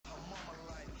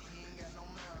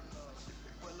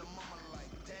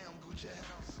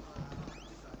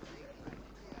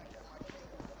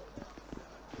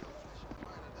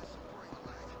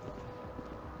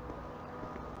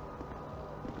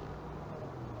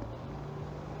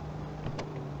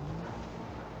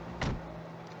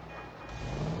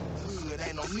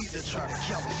need to try to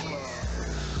kill me.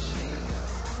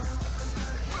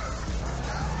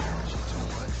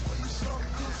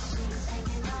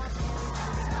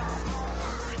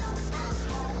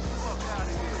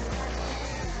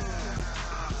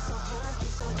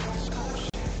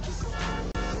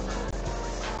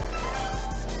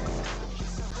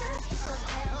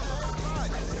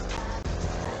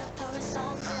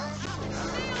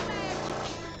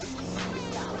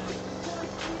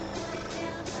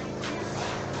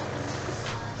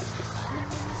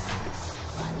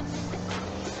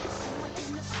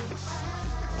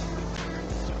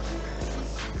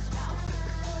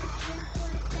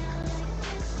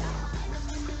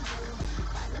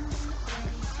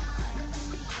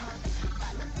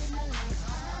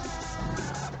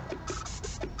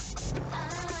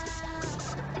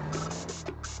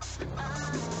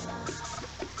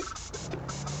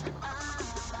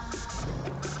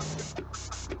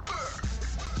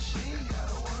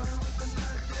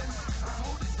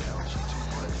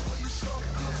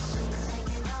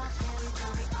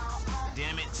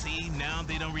 Now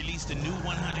they done released a new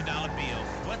 $100 bill.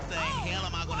 What the hell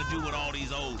am I gonna do with all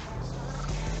these old ones?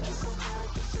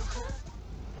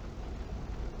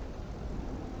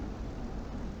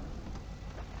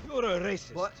 You're a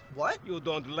racist. What? You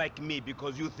don't like me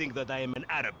because you think that I am an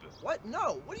Arab. What?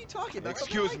 No. What are you talking about?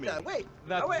 Excuse me. That. Wait.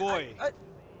 That wait, boy.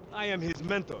 I am his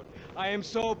mentor. I am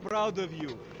so proud of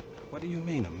you. What do you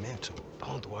mean, a mentor?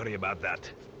 Don't worry about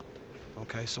that.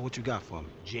 Okay, so what you got for me?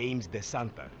 James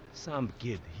DeSanta. Some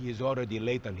kid. He is already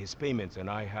late on his payments, and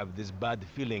I have this bad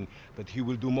feeling that he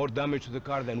will do more damage to the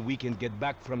car than we can get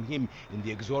back from him in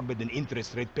the exorbitant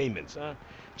interest rate payments, huh?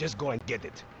 Just go and get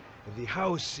it. The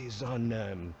house is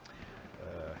on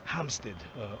Hampstead,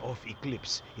 off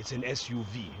Eclipse. It's an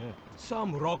SUV. Huh?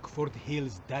 Some Rockford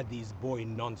Hills daddy's boy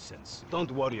nonsense.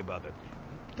 Don't worry about it.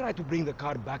 Try to bring the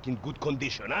car back in good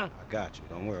condition, huh? I got you.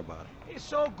 Don't worry about it. It's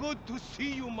so good to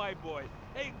see you, my boy.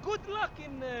 Hey, good luck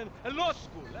in law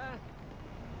school, huh?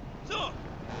 So,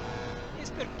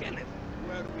 Mr. Kenneth,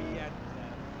 were we at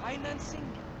financing?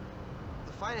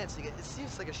 The financing, it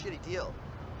seems like a shitty deal.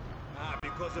 Ah,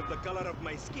 because of the color of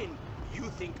my skin, you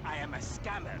think I am a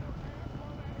scammer.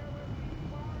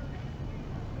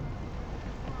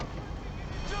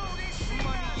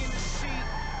 Money in the seat,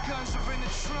 guns are in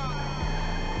the trunk.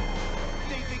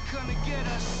 Think they gonna get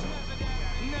us?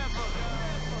 Never.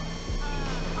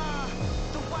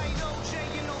 The white OJ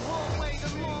in the hallway,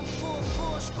 the long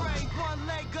 4-4 spray, one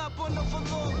leg up on the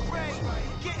velour gray.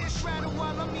 Getting shredded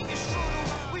while I'm eating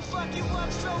strudel. We fuck you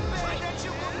up so bad that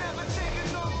you will never take a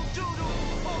normal doodle.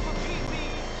 Over PP,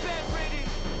 bedridden.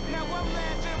 Now I'm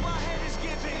laughing while head is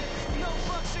giving. No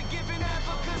fucks are given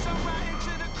ever, cause I'm riding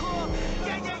to the core.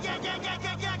 Yeah,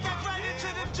 right into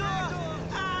the door.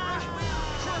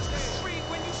 Cross the street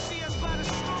when you see us by the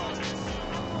store.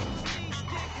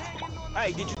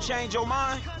 Hey, did you change your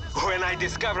mind? When I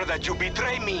discover that you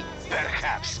betray me,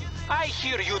 perhaps. I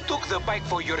hear you took the bike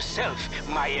for yourself,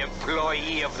 my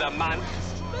employee of the month.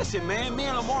 Listen, man, me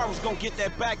and Lamar was gonna get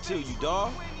that back to you,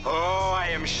 dawg. Oh, I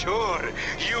am sure.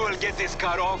 You will get this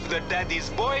car off the daddy's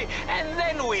boy, and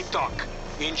then we talk.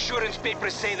 Insurance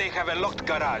papers say they have a locked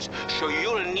garage, so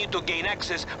you'll need to gain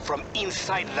access from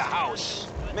inside the house.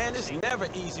 Man, it's never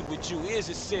easy with you, is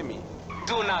it, Simi?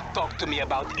 Do not talk to me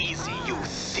about easy, you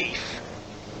thief.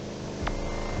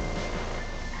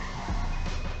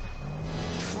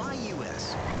 Fly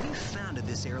US. We founded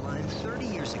this airline 30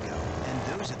 years ago,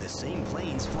 and those are the same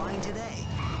planes flying today.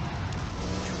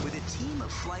 With a team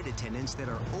of flight attendants that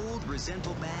are old,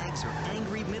 resentful bags or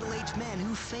angry middle-aged men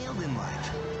who failed in life.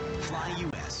 Fly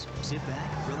US. Sit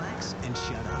back, relax, and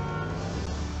shut up.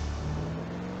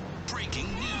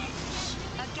 Breaking news.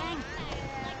 A gang.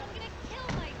 Like I'm gonna kill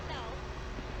myself.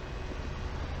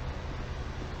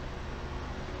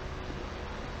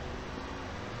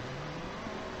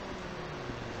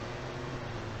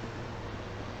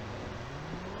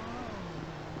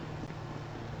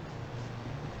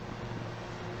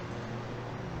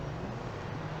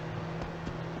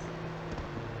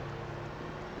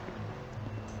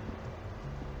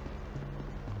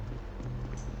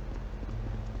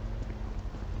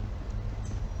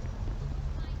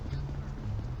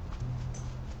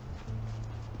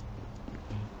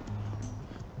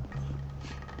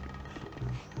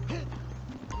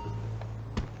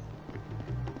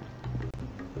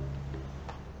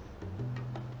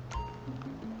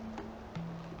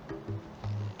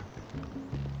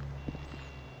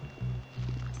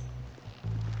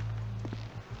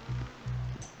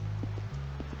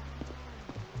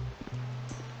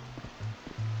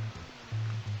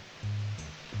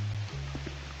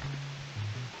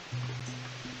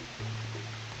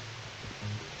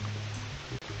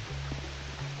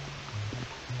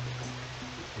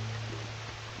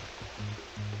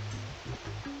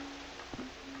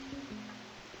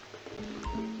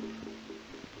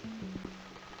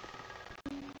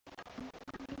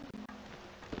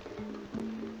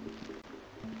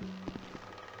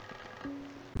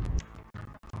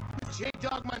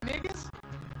 J-Dog my niggas?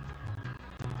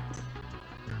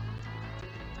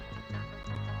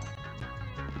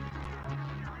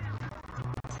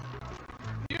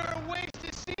 You're a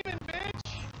wasted semen,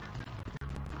 bitch!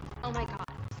 Oh my god,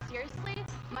 seriously?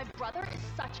 My brother is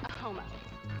such a homo.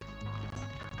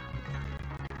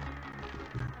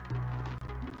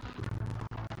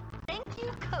 Thank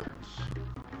you, coach.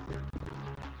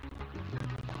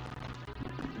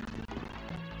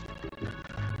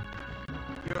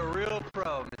 You're a real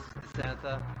pro, Mrs.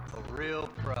 DeSanta. A real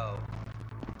pro.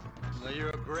 Well, you're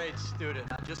a great student.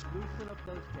 Now just loosen up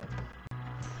those hips.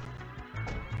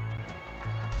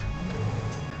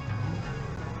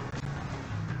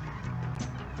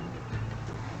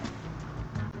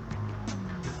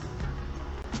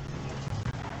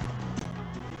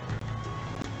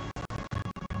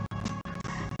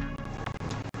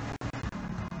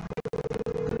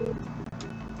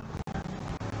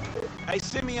 Hey,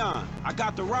 Simeon, I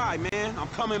got the ride, man. I'm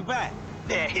coming back.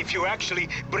 Yeah, if you actually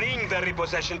bring the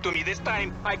repossession to me this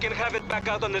time, I can have it back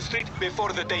out on the street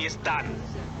before the day is done.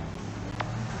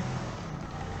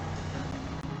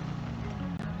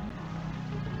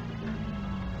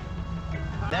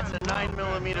 That's a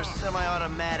 9mm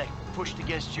semi-automatic pushed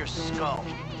against your skull.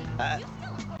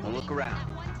 Don't look around.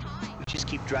 You just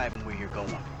keep driving where you're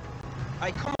going.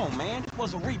 Hey, come on, man. This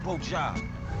was a repo job.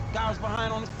 Guy was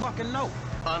behind on his fucking note.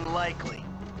 Unlikely,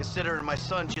 considering my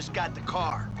son just got the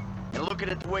car. And looking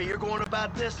at the way you're going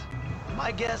about this,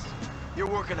 my guess, you're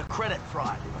working a credit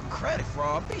fraud. A credit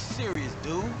fraud? Be serious,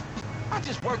 dude. I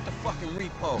just worked the fucking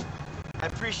repo. I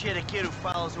appreciate a kid who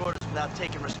follows orders without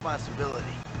taking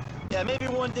responsibility. Yeah, maybe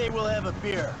one day we'll have a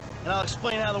beer, and I'll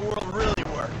explain how the world really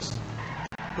works.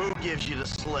 Who gives you the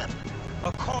slip?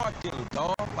 A car dealer,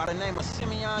 dog, by the name of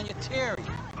Simeon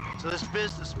Yetarian. So this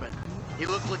businessman, he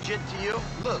look legit to you?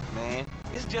 Look, man,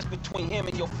 it's just between him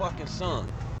and your fucking son.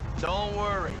 Don't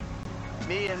worry.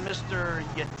 Me and Mr.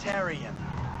 Yetarian,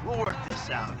 we'll work this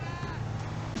out.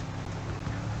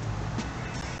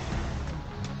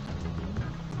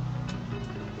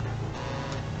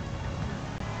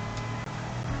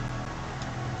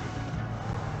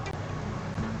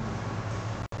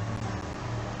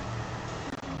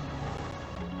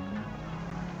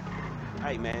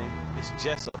 Hey, man, it's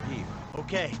just up here.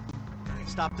 Okay,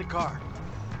 stop the car.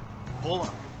 Pull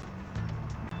up.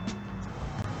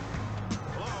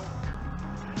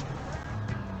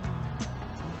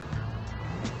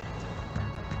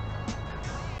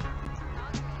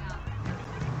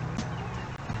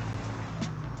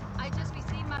 I just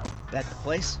received my... That the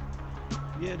place?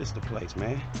 Yeah, this the place,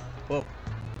 man. Whoa.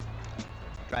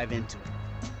 Drive into it.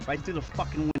 Right through the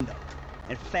fucking window.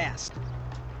 And fast.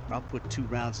 Or I'll put 2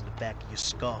 rounds in the back of your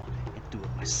skull and do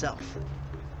it myself.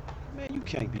 Man, you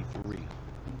can't be for real.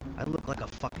 I look like a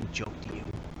fucking joke to you.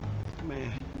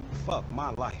 Man, fuck my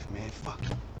life, man. Fuck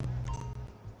it.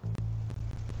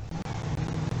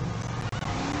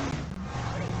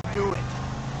 Do it.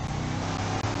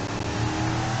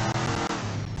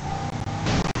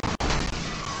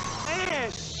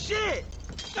 Man, shit!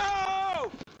 No!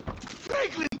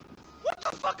 Franklin! What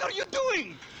the fuck are you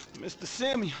doing? Mr.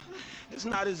 Simeon, it's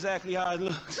not exactly how it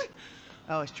looks.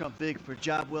 I always trump big for a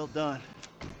job well done.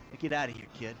 Now get out of here,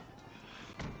 kid.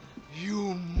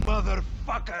 You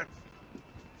motherfucker!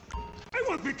 I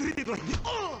won't be treated like this.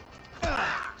 Oh!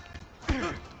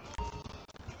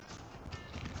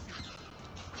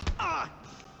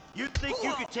 You think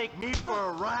you could take me for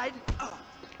a ride?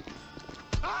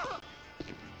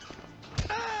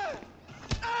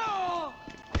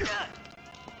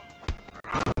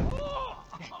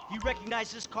 You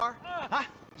recognize this car? Huh?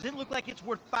 Does it look like it's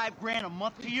worth $5 grand a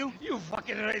month to you? You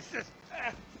fucking racist!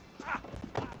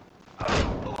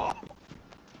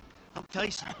 I'll tell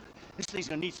you something. This thing's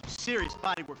gonna need some serious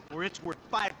body work for it's worth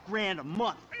 $5 grand a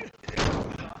month.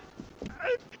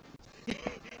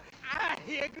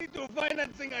 He agreed to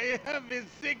financing. I have his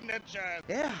signature.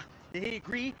 Yeah, they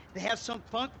agree to have some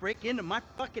punk break into my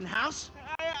fucking house?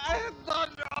 I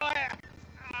don't know.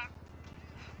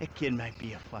 That kid might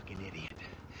be a fucking idiot,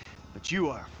 but you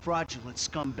are a fraudulent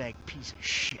scumbag piece of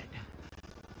shit.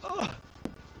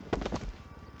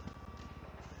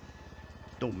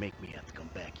 Don't make me have to come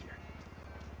back here.